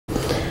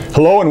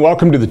Hello and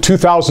welcome to the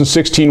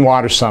 2016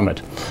 Water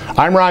Summit.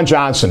 I'm Ron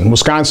Johnson,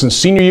 Wisconsin's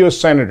senior U.S.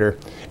 Senator,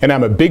 and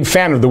I'm a big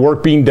fan of the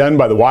work being done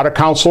by the Water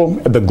Council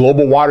at the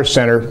Global Water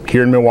Center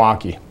here in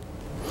Milwaukee.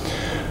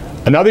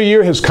 Another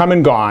year has come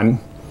and gone,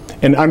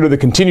 and under the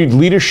continued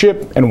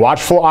leadership and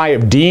watchful eye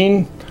of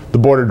Dean, the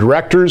Board of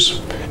Directors,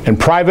 and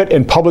private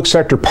and public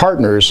sector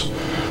partners,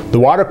 the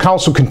Water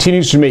Council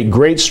continues to make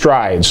great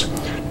strides,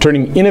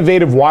 turning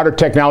innovative water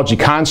technology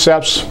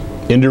concepts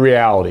into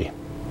reality.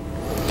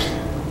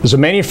 As a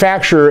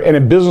manufacturer and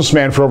a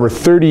businessman for over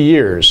 30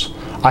 years,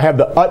 I have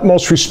the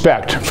utmost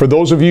respect for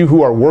those of you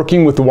who are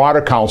working with the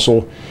Water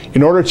Council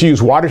in order to use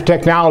water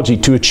technology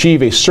to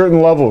achieve a certain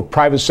level of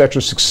private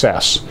sector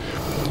success,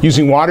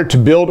 using water to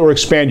build or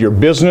expand your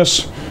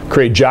business,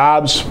 create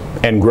jobs,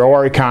 and grow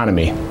our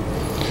economy.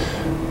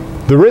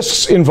 The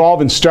risks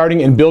involved in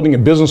starting and building a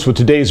business with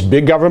today's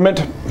big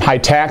government, high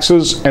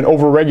taxes, and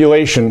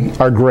overregulation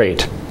are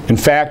great. In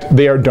fact,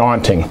 they are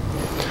daunting.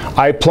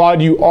 I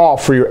applaud you all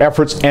for your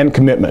efforts and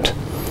commitment.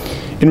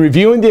 In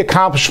reviewing the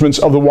accomplishments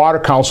of the Water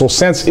Council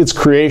since its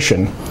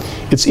creation,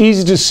 it's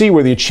easy to see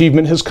where the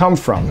achievement has come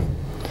from.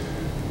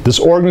 This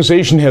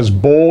organization has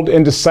bold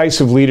and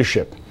decisive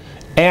leadership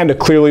and a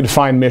clearly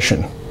defined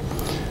mission.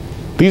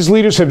 These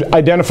leaders have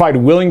identified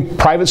willing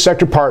private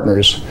sector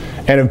partners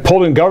and have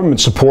pulled in government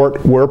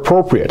support where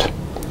appropriate.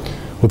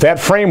 With that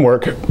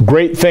framework,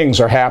 great things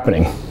are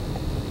happening.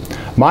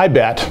 My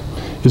bet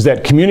is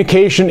that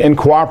communication and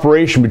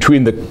cooperation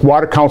between the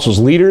Water Council's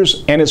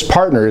leaders and its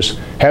partners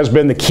has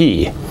been the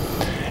key,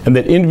 and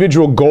that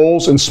individual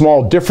goals and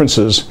small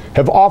differences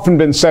have often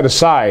been set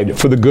aside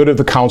for the good of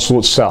the Council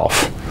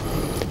itself.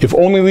 If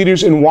only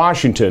leaders in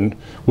Washington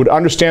would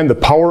understand the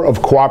power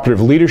of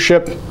cooperative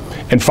leadership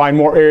and find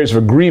more areas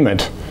of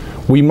agreement,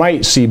 we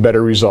might see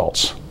better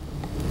results.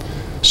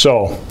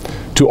 So,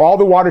 to all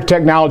the water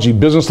technology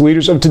business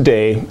leaders of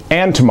today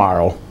and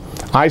tomorrow,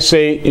 I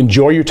say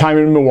enjoy your time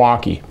in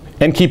Milwaukee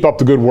and keep up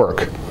the good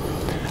work.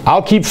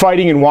 I'll keep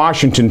fighting in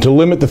Washington to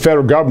limit the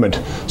federal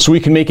government so we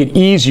can make it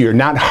easier,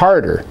 not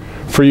harder,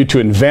 for you to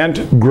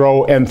invent,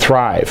 grow, and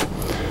thrive.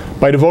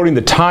 By devoting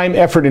the time,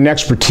 effort, and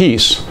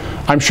expertise,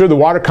 I'm sure the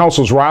Water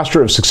Council's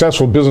roster of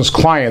successful business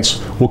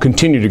clients will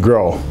continue to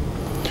grow.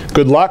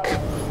 Good luck,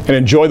 and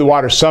enjoy the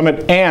Water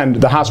Summit and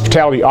the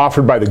hospitality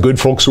offered by the good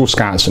folks of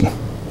Wisconsin.